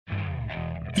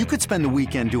You could spend the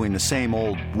weekend doing the same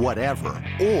old whatever,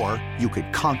 or you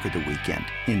could conquer the weekend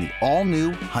in the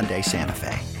all-new Hyundai Santa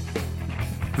Fe.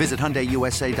 Visit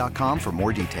HyundaiUSA.com for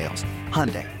more details.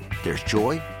 Hyundai, there's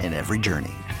joy in every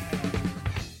journey.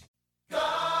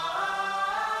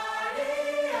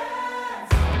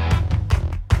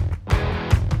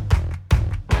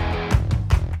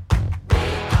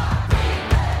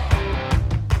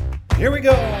 Here we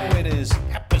go. It is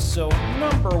episode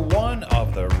number 1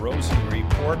 of the Rosey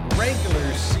Report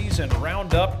regular season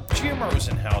roundup. Jim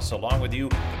Rosenhaus along with you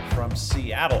from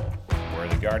Seattle, where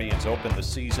the Guardians opened the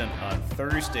season on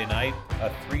Thursday night, a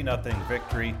 3-0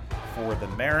 victory for the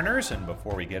Mariners. And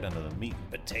before we get into the meat and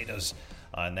potatoes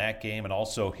on that game, and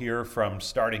also hear from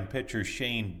starting pitcher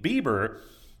Shane Bieber,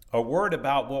 a word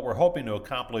about what we're hoping to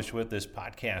accomplish with this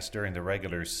podcast during the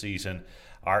regular season.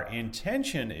 Our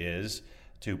intention is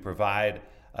to provide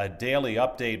a daily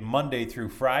update Monday through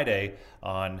Friday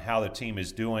on how the team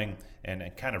is doing and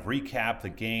kind of recap the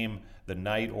game the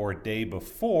night or day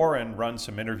before and run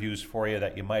some interviews for you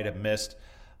that you might have missed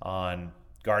on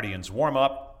Guardians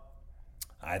warm-up,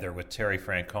 either with Terry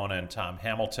Francona and Tom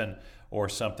Hamilton, or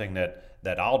something that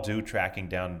I'll do, tracking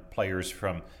down players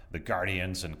from the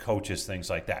Guardians and coaches, things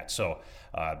like that. So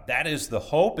that is the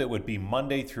hope. It would be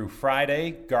Monday through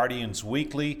Friday. Guardians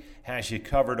Weekly has you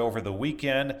covered over the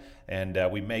weekend, and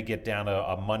we may get down to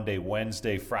a Monday,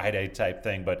 Wednesday, Friday type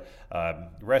thing. But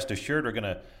rest assured, we're going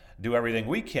to do everything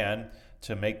we can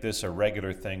to make this a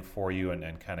regular thing for you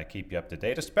and kind of keep you up to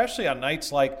date, especially on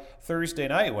nights like Thursday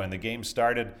night when the game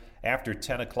started after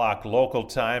 10 o'clock local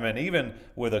time, and even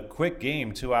with a quick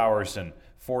game, 2 hours and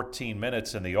 14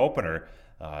 minutes in the opener,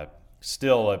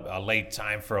 still a late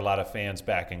time for a lot of fans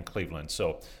back in Cleveland.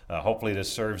 So hopefully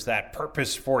this serves that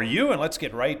purpose for you, and let's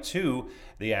get right to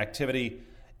the activity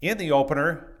in the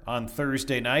opener on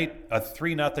Thursday night. A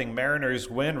 3-0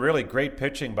 Mariners win. Really great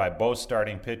pitching by both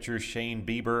starting pitchers, Shane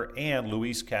Bieber and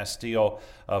Luis Castillo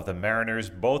of the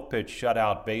Mariners. Both pitched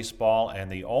shutout baseball,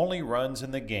 and the only runs in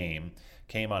the game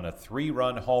came on a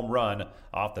 3-run home run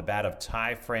off the bat of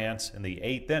Ty France in the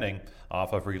 8th inning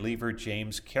off of reliever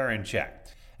James Karinchak.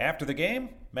 After the game,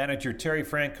 manager Terry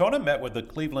Francona met with the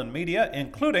Cleveland media,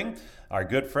 including our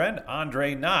good friend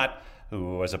Andre Knott,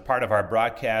 who was a part of our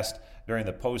broadcast during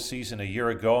the postseason a year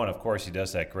ago. And, of course, he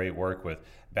does that great work with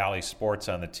Bally Sports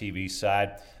on the TV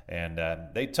side. And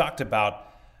they talked about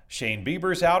Shane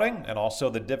Bieber's outing and also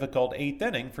the difficult 8th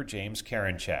inning for James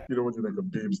Karinchak. What do you think of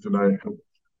Biebs tonight?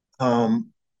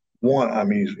 One, I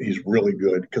mean, he's really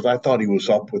good, because I thought he was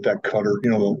up with that cutter,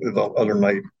 the other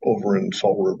night over in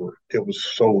Salt River. It was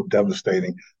so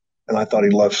devastating. And I thought he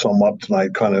left some up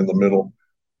tonight, kind of in the middle.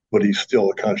 But he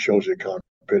still, it kind of shows you a kind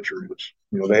of pitcher.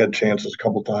 They had chances a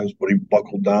couple times, but he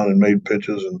buckled down and made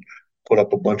pitches and put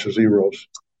up a bunch of zeros.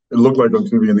 It looked like on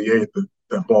TV in the 8th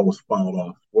that ball was fouled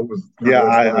off.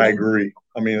 I agree.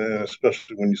 I mean,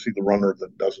 especially when you see the runner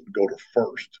that doesn't go to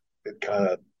first, it kind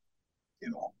of,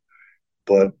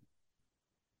 but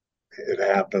it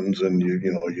happens, and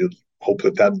you hope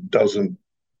that doesn't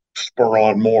spur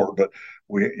on more. But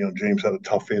James had a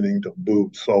tough inning to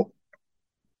boot, so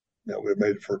we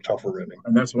made it for a tougher inning.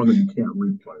 And that's one that you can't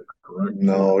replay, correct?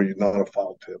 No, you're not a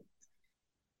foul tip.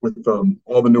 With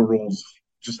all the new rules,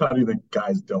 just how do you think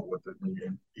guys dealt with it,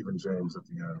 even James at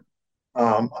the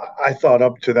end? I thought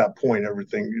up to that point,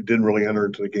 everything didn't really enter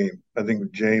into the game. I think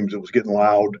with James, it was getting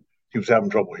loud. He was having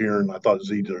trouble hearing. I thought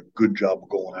Z did a good job of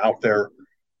going out there.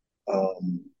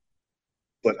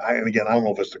 But I don't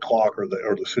know if it's the clock or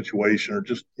the situation, or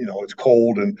just, it's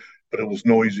cold, but it was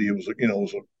noisy. It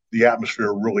was, the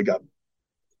atmosphere really got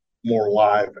more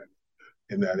alive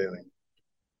in that inning.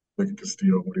 Like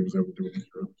Castillo, what he was able to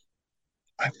do.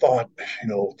 I thought,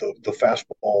 the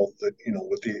fastball that,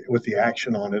 with the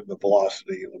action on it and the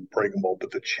velocity and the breaking ball,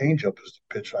 but the changeup is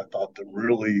the pitch I thought that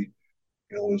really,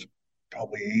 was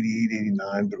probably 88,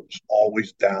 89, but it was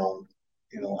always down,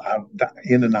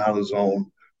 in and out of the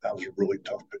zone. That was a really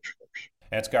tough pitch for us.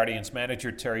 That's Guardians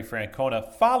manager Terry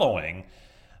Francona following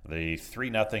the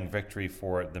 3-0 victory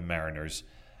for the Mariners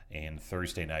in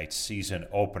Thursday night's season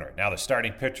opener. Now, the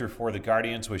starting pitcher for the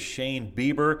Guardians was Shane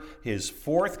Bieber, his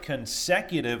 4th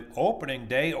consecutive opening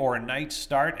day or night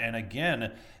start. And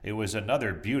again, it was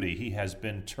another beauty. He has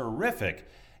been terrific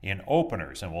in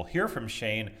openers. And we'll hear from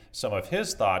Shane some of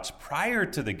his thoughts prior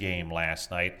to the game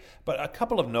last night. But a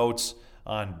couple of notes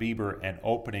on Bieber and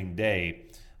opening day.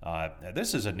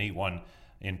 This is a neat one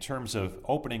in terms of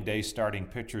opening day starting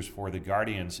pitchers for the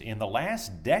Guardians. In the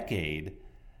last decade,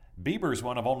 Bieber's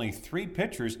one of only 3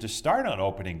 pitchers to start on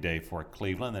opening day for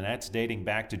Cleveland, and that's dating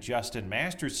back to Justin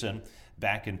Masterson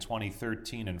back in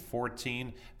 2013 and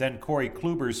 14. Then Corey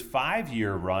Kluber's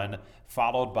 5-year run,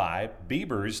 followed by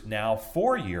Bieber's now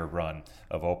 4-year run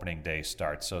of opening day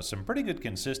starts. So some pretty good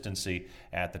consistency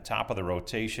at the top of the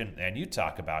rotation. And you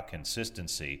talk about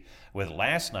consistency. With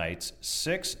last night's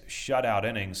 6 shutout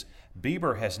innings,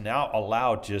 Bieber has now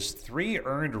allowed just 3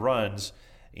 earned runs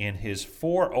in his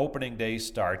 4 opening day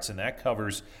starts, and that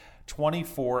covers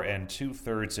 24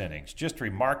 2/3 innings. Just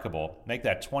remarkable. Make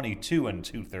that 22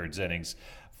 2/3 innings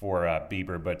for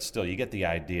Bieber, but still, you get the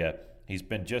idea. He's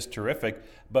been just terrific,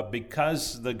 but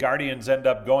because the Guardians end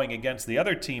up going against the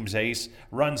other team's ace,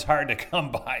 runs hard to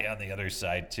come by on the other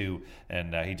side too,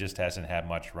 and he just hasn't had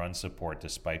much run support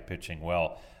despite pitching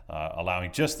well.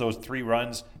 Allowing just those 3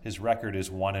 runs, his record is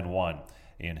 1-1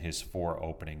 in his 4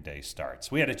 opening day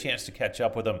starts. We had a chance to catch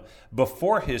up with him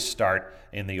before his start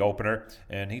in the opener,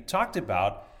 and he talked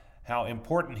about how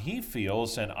important he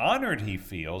feels and honored he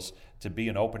feels to be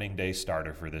an opening day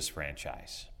starter for this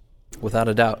franchise. Without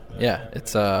a doubt, yeah.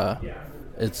 It's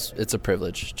a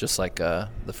privilege, just like the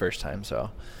first time. So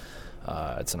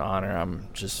it's an honor. I'm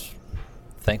just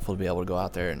thankful to be able to go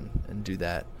out there and do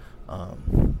that.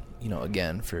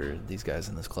 Again, for these guys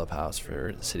in this clubhouse,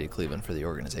 for the city of Cleveland, for the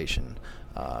organization.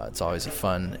 It's always a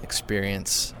fun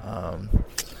experience,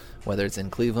 whether it's in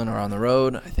Cleveland or on the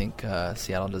road. I think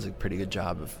Seattle does a pretty good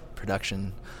job of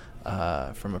production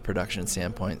from a production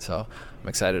standpoint. So I'm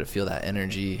excited to feel that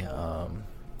energy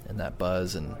and that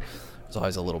buzz, and there's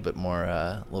always a little bit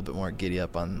more giddy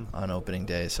up on opening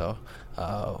day. So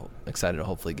excited to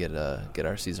hopefully get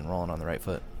our season rolling on the right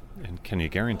foot. And can you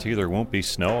guarantee there won't be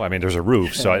snow? I mean, there's a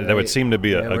roof, so that would seem to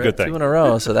be a good thing. 2 in a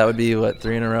row, so that would be,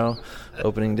 3 in a row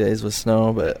opening days with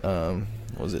snow. But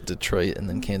was it Detroit and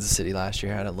then Kansas City last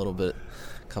year had a little bit,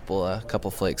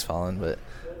 couple flakes falling. But,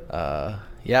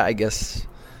 I guess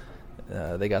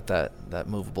they got that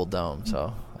movable dome.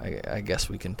 So I guess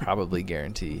we can probably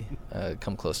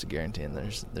come close to guaranteeing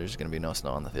there's going to be no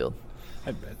snow on the field.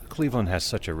 Cleveland has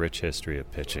such a rich history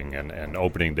of pitching, and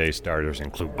opening day starters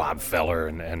include Bob Feller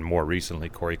and more recently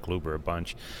Corey Kluber a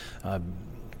bunch.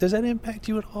 Does that impact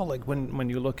you at all, like when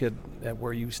you look at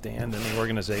where you stand in the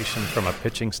organization from a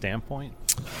pitching standpoint?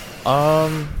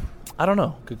 I don't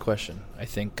know. Good question. I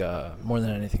think more than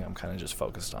anything, I'm kind of just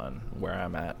focused on where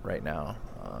I'm at right now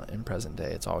in present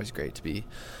day. It's always great to be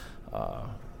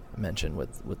mentioned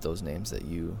with those names that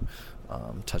you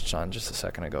touched on just a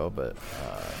second ago, but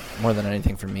more than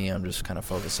anything for me, I'm just kind of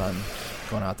focused on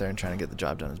going out there and trying to get the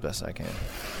job done as best I can.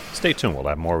 Stay tuned. We'll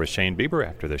have more with Shane Bieber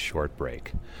after this short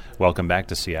break. Welcome back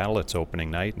to Seattle. It's opening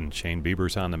night, and Shane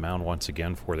Bieber's on the mound once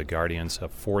again for the Guardians, a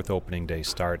 4th opening day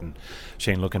start. And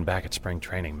Shane, looking back at spring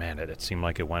training, man, it seemed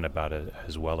like it went about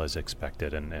as well as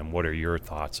expected. And what are your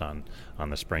thoughts on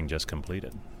the spring just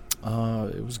completed?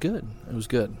 It was good.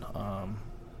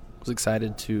 Was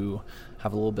excited to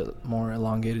have a little bit more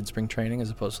elongated spring training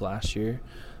as opposed to last year,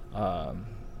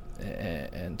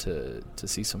 and to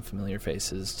see some familiar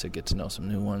faces, to get to know some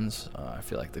new ones. I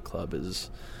feel like the club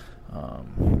is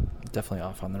definitely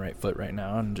off on the right foot right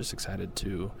now, and just excited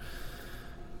to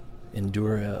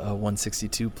endure a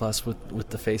 162 plus with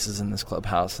the faces in this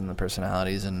clubhouse and the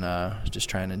personalities, and just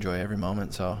try and enjoy every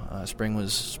moment. So spring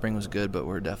was good, but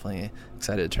we're definitely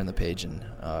excited to turn the page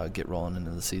and get rolling into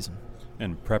the season.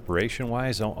 And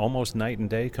preparation-wise, almost night and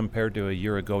day compared to a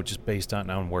year ago, just based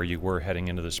on where you were heading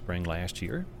into the spring last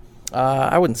year?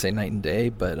 I wouldn't say night and day,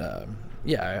 but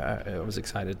I was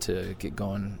excited to get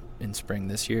going in spring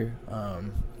this year,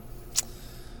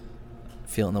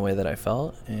 feeling the way that I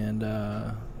felt. And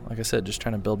like I said, just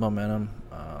trying to build momentum,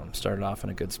 started off in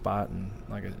a good spot, and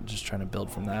just trying to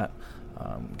build from that,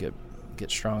 get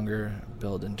stronger,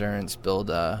 build endurance, build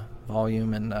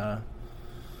volume, and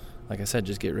like I said,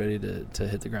 just get ready to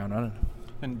hit the ground running.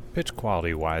 And pitch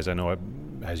quality-wise, I know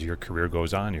as your career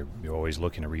goes on, you're always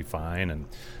looking to refine and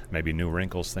maybe new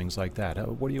wrinkles, things like that.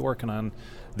 What are you working on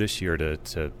this year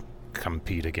to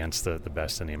compete against the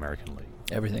best in the American League?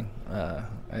 Everything.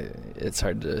 It's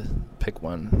hard to pick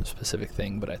one specific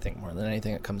thing, but I think more than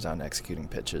anything it comes down to executing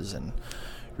pitches and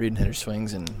reading hitter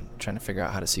swings and trying to figure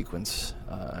out how to sequence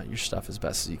your stuff as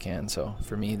best as you can. So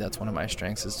for me, that's one of my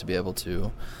strengths, is to be able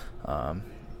to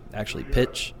actually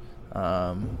pitch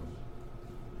and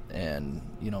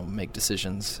make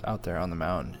decisions out there on the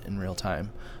mound in real time,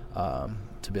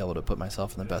 to be able to put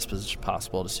myself in the best position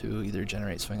possible to either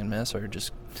generate swing and miss or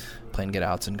just play and get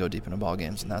outs and go deep into ball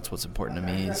games. And that's what's important to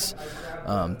me, is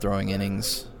throwing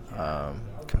innings,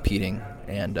 competing,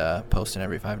 and posting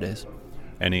every 5 days.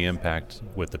 Any impact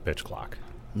with the pitch clock?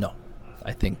 No.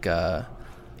 I think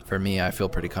for me, I feel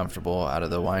pretty comfortable out of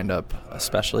the windup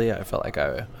especially. I felt like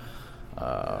I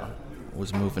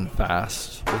was moving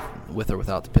fast with or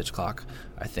without the pitch clock.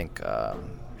 I think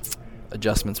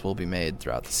adjustments will be made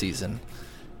throughout the season.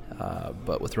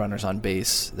 But with runners on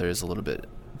base, there's a little bit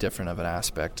different of an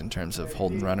aspect in terms of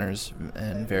holding runners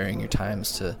and varying your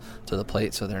times to the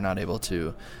plate, so they're not able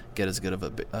to get as good of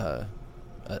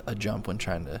a jump when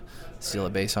trying to steal a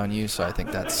base on you. So I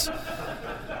think that's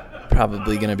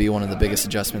probably going to be one of the biggest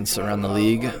adjustments around the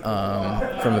league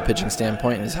from a pitching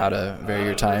standpoint, is how to vary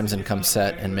your times and come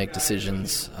set and make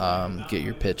decisions, get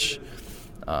your pitch,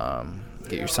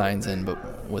 get your signs in,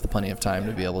 but with plenty of time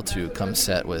to be able to come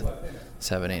set with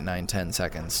 7, 8, 9, 10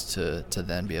 seconds to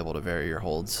then be able to vary your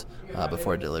holds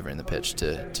before delivering the pitch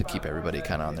to keep everybody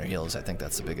kind of on their heels. I think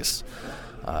that's the biggest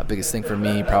thing for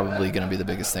me, probably going to be the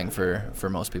biggest thing for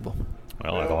most people.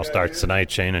 Well, it all starts tonight,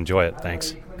 Shane. Enjoy it.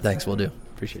 Thanks. Thanks, will do.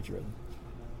 Appreciate you, Roden.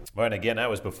 Well, and again,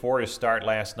 that was before his start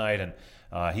last night, and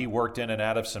he worked in and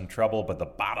out of some trouble, but the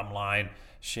bottom line,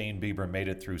 Shane Bieber made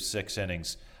it through 6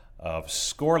 innings of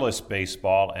scoreless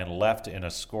baseball and left in a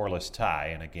scoreless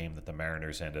tie in a game that the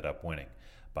Mariners ended up winning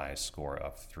by a score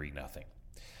of 3-0.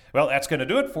 Well, that's going to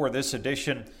do it for this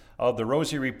edition of the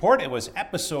Rosey Report. It was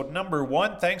episode number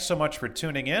 1. Thanks so much for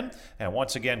tuning in. And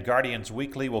once again, Guardians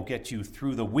Weekly will get you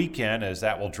through the weekend, as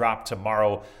that will drop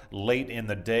tomorrow late in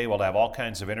the day. We'll have all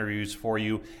kinds of interviews for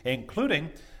you, including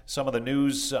some of the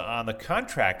news on the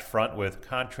contract front, with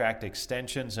contract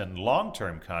extensions and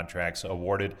long-term contracts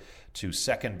awarded to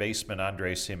second baseman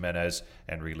Andres Jimenez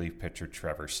and relief pitcher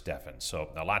Trevor Stephan. So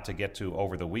a lot to get to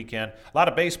over the weekend. A lot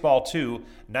of baseball, too.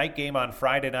 Night game on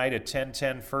Friday night at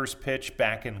 10:10 first pitch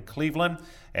back in Cleveland.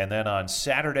 And then on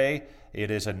Saturday, it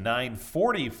is a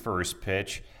 9:40 first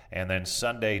pitch. And then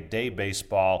Sunday, day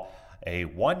baseball, a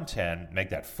 1:10, make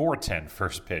that 4:10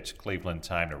 first pitch Cleveland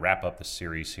time to wrap up the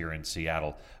series here in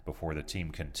Seattle before the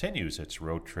team continues its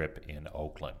road trip in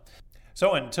Oakland.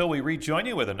 So until we rejoin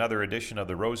you with another edition of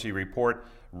the Rosey Report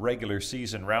regular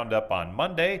season roundup on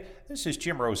Monday, this is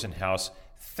Jim Rosenhaus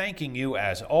thanking you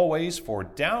as always for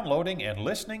downloading and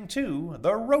listening to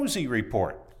the Rosey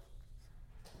Report.